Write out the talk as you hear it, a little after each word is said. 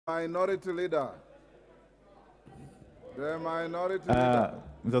Minority Leader. The Minority Leader.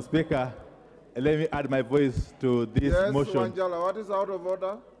 Mr. Speaker, let me add my voice to this motion. Yes, Wanjala, what is out of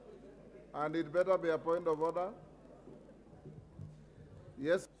order? And it better be a point of order.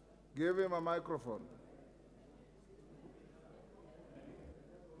 Yes, give him a microphone.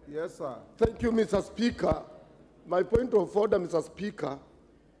 Yes, sir. Thank you, Mr. Speaker. My point of order, Mr. Speaker,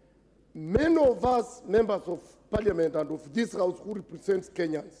 many of us, members of Parliament and of this House who represents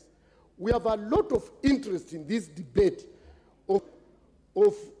Kenyans, we have a lot of interest in this debate of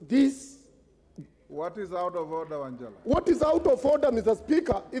this. What is out of order, Wanjala? What is out of order, Mr.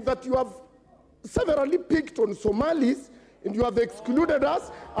 Speaker, is that you have severally picked on Somalis and you have excluded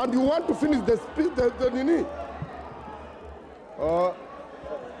us and you want to finish the speech.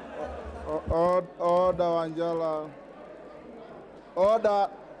 Order, Wanjala. Order.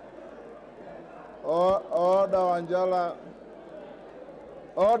 Order, Wanjala.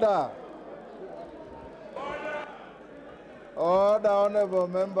 Order. Order, honorable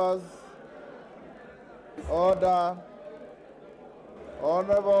members. Order.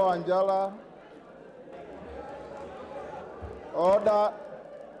 Honorable Wanjala. Order.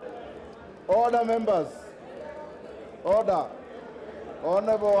 Order, members. Order.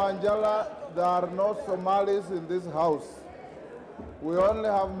 Honorable Wanjala, there are no Somalis in this house. We only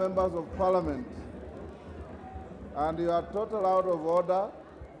have members of parliament. And you are totally out of order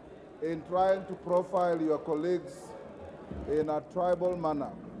in trying to profile your colleagues in a tribal manner.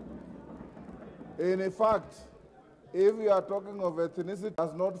 In fact, if you are talking of ethnicity, it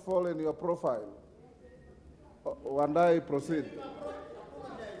does not fall in your profile. Wandai, proceed.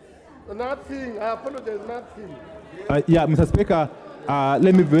 Nothing. I apologize, nothing. Yeah, Mr. Speaker, let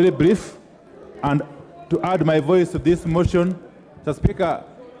me be very brief and to add my voice to this motion. Mr. Speaker,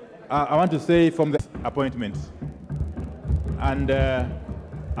 I want to say from the appointment, and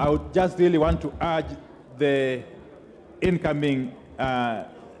I would just really want to urge the incoming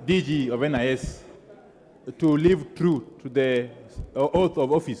DG of NIS to live true to the oath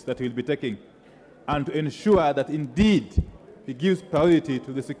of office that he will be taking and to ensure that indeed he gives priority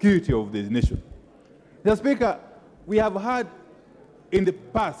to the security of the nation. Mr. Speaker, we have had in the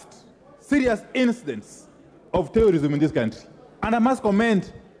past serious incidents of terrorism in this country. And I must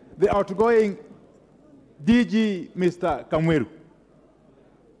commend the outgoing DG, Mr. Kamweru,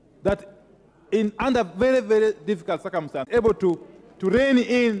 that under very, very difficult circumstances, able to rein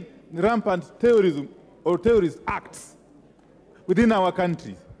in rampant terrorism or terrorist acts within our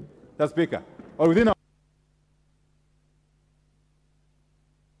country, Mr. Speaker, or within our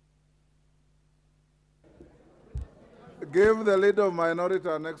Give the leader of minority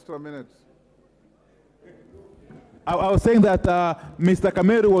an extra minute. I was saying that Mr.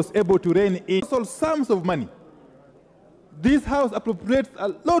 Kamweru was able to rein in sums of money. This House appropriates a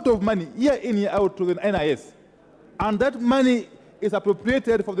lot of money year in, year out to the NIS. And that money is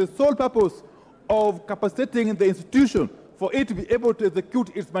appropriated for the sole purpose of capacitating the institution for it to be able to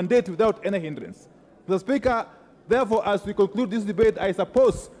execute its mandate without any hindrance. Mr. Speaker, therefore, as we conclude this debate, I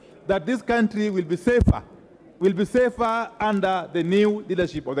suppose that this country will be safer under the new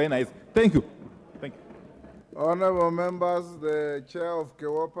leadership of the NIS. Thank you. Thank you. Honorable members, the chair of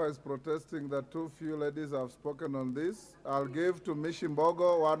Kewopa is protesting that too few ladies have spoken on this. I'll give to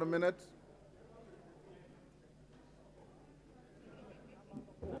Mishimbogo 1 minute.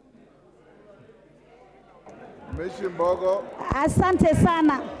 Mishimbogo. Asante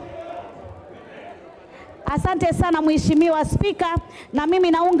sana. Asante sana Mheshimiwa Spika, na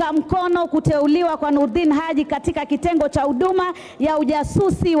mimi naunga mkono kuteuliwa kwa Nurdin Haji katika kitengo cha huduma ya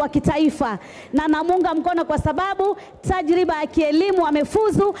ujasusi wa kitaifa. Na namunga mkono kwa sababu tajriba ya kielimu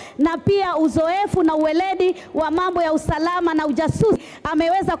amefuzu na pia uzoefu na uweledi wa mambo ya usalama na ujasusi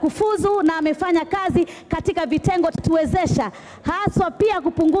ameweza kufuzu na amefanya kazi katika vitengo tuwezesha, haswa pia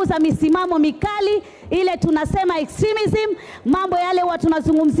kupunguza misimamo mikali ile tunasema extremism, mambo yale watu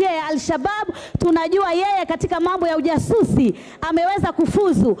tunazungumzia ya Al-Shabaab. Tunajua yeye katika mambo ya ujasusi ameweza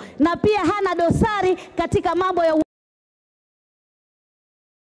kufuzu na pia hana dosari katika mambo ya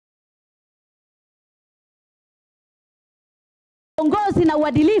uongozi na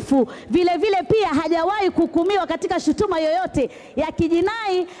uadilifu. Vile vile pia hajawahi kuhukumiwa katika shutuma yoyote ya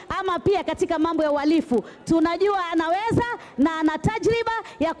kijinai ama pia katika mambo ya uhalifu. Tunajua anaweza na ana tajriba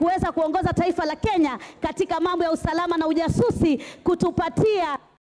ya kuweza kuongoza taifa la Kenya katika mambo ya usalama na ujasusi, kutupatia